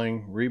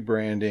retooling,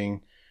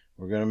 rebranding.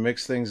 We're going to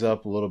mix things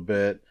up a little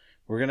bit.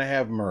 We're going to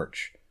have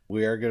merch.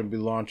 We are going to be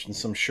launching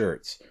some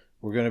shirts.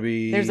 We're going to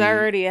be... There's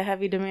already a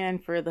heavy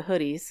demand for the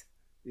hoodies.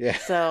 Yeah.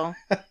 So...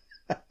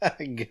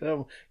 get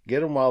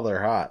them while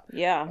they're hot.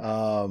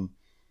 Yeah.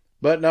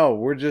 But no,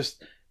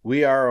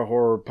 we are a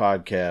horror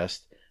podcast,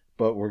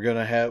 but we're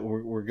going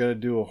to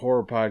do a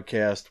horror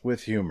podcast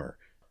with humor.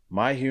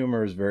 My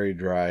humor is very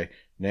dry.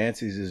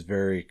 Nancy's is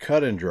very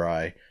cut and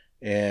dry.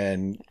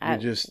 And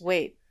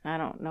wait, I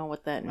don't know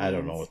what that means. I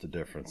don't know what the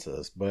difference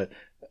is, but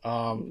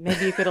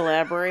maybe you could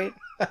elaborate.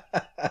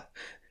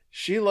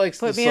 She likes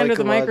put me under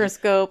the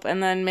microscope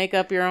and then make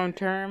up your own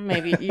term.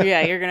 Maybe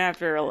you're gonna have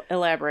to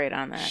elaborate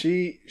on that.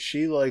 She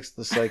likes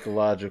the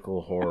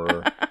psychological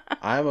horror.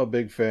 I'm a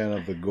big fan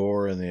of the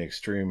gore and the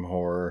extreme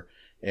horror,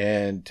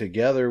 and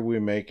together we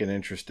make an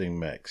interesting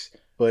mix.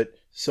 But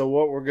so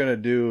what we're gonna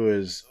do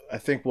is I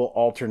think we'll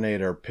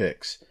alternate our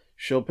picks.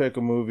 She'll pick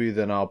a movie,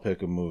 then I'll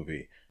pick a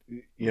movie.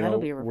 That'll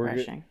be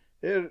refreshing.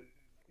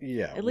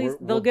 Yeah. At least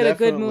they'll get a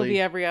good movie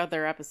every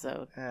other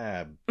episode.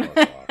 Buzz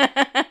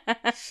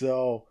off.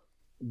 So,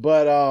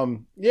 but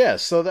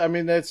so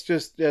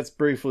that's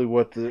briefly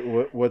what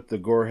the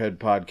Gorehead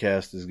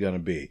podcast is going to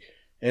be.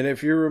 And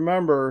if you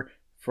remember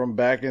from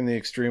back in the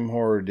extreme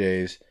horror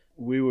days,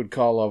 we would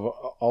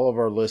call all of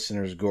our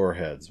listeners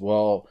Goreheads.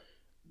 Well,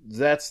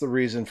 that's the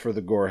reason for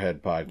the Gorehead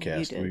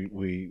podcast.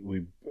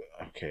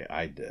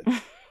 I did.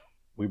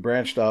 We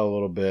branched out a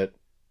little bit.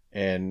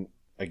 And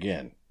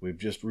again, we've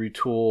just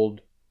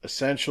retooled.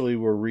 Essentially,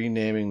 we're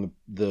renaming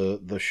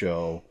the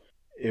show.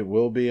 It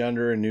will be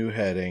under a new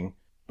heading,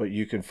 but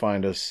you can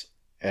find us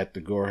at the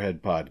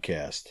Gorehead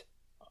Podcast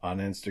on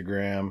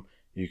Instagram.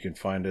 You can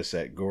find us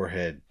at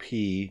Gorehead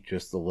P,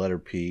 just the letter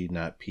P,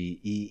 not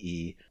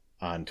P-E-E,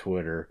 on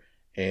Twitter.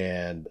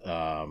 And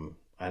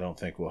I don't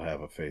think we'll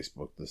have a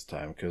Facebook this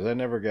time because I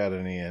never got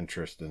any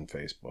interest in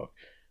Facebook.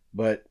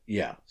 But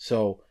yeah,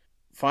 so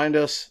find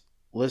us,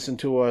 listen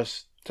to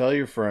us. Tell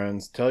your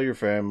friends, tell your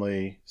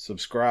family,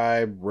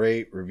 subscribe,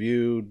 rate,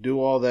 review,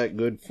 do all that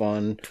good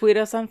fun. Tweet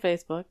us on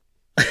Facebook.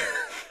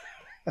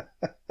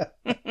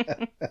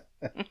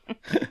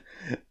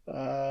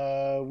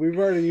 We've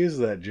already used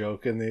that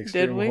joke in the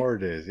Extreme Horror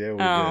days. Yeah,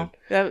 we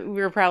did.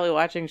 We were probably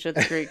watching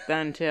Schitt's Creek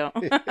then too.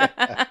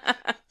 Yeah.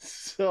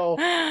 So,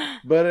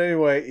 but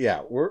anyway,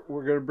 yeah, we're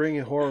going to bring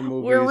you horror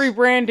movies. We're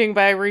rebranding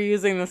by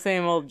reusing the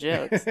same old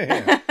jokes.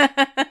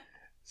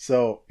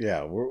 So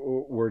yeah,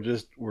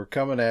 we're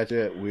coming at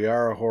you. We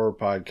are a horror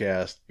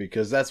podcast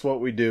because that's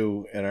what we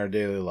do in our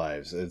daily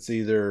lives. It's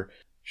either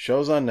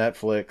shows on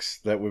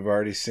Netflix that we've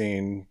already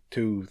seen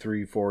 2,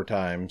 3, 4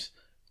 times,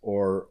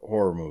 or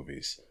horror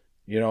movies.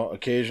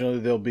 Occasionally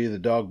there'll be the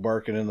dog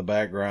barking in the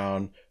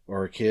background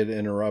or a kid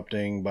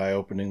interrupting by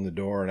opening the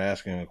door and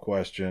asking a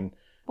question.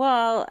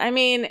 Well,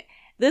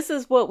 this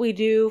is what we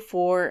do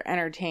for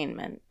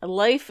entertainment.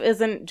 Life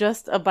isn't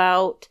just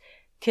about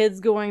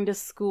kids going to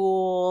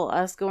school,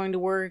 us going to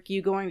work,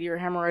 you going to your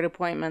hemorrhoid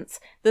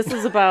appointments. This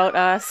is about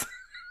us.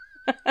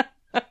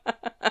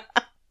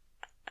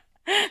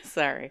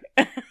 Sorry.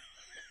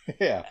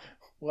 Yeah,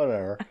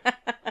 whatever.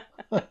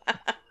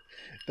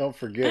 Don't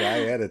forget,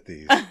 I edit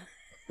these.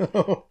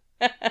 All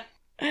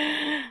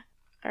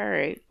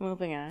right,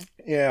 moving on.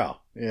 Yeah,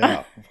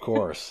 of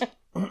course.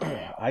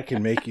 I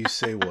can make you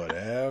say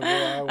whatever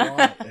I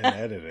want in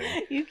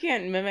editing. You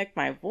can't mimic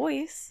my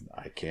voice.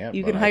 I can't.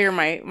 You can hire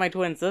my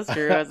twin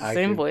sister who has the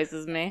same voice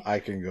as me. I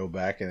can go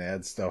back and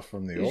add stuff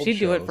from the old She'd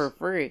do it shows. for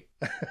free.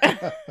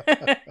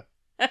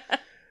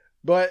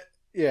 But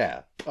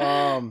yeah.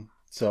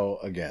 So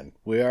again,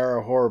 we are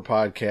a horror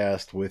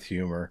podcast with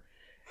humor.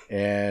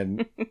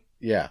 And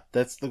yeah,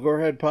 that's the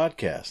Gorehead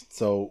Podcast.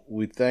 So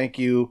we thank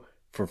you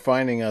for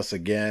finding us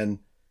again.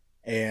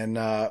 And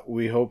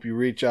we hope you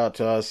reach out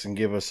to us and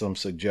give us some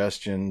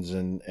suggestions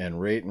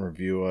and rate and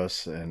review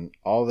us and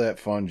all that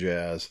fun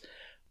jazz.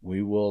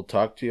 We will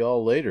talk to you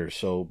all later.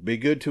 So be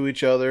good to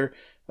each other.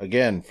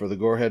 Again, for the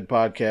Gorehead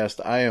Podcast,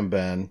 I am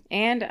Ben.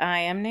 And I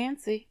am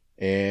Nancy.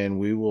 And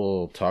we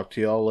will talk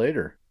to you all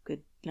later.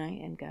 Good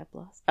night and God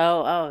bless.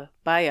 Oh,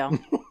 bye, y'all.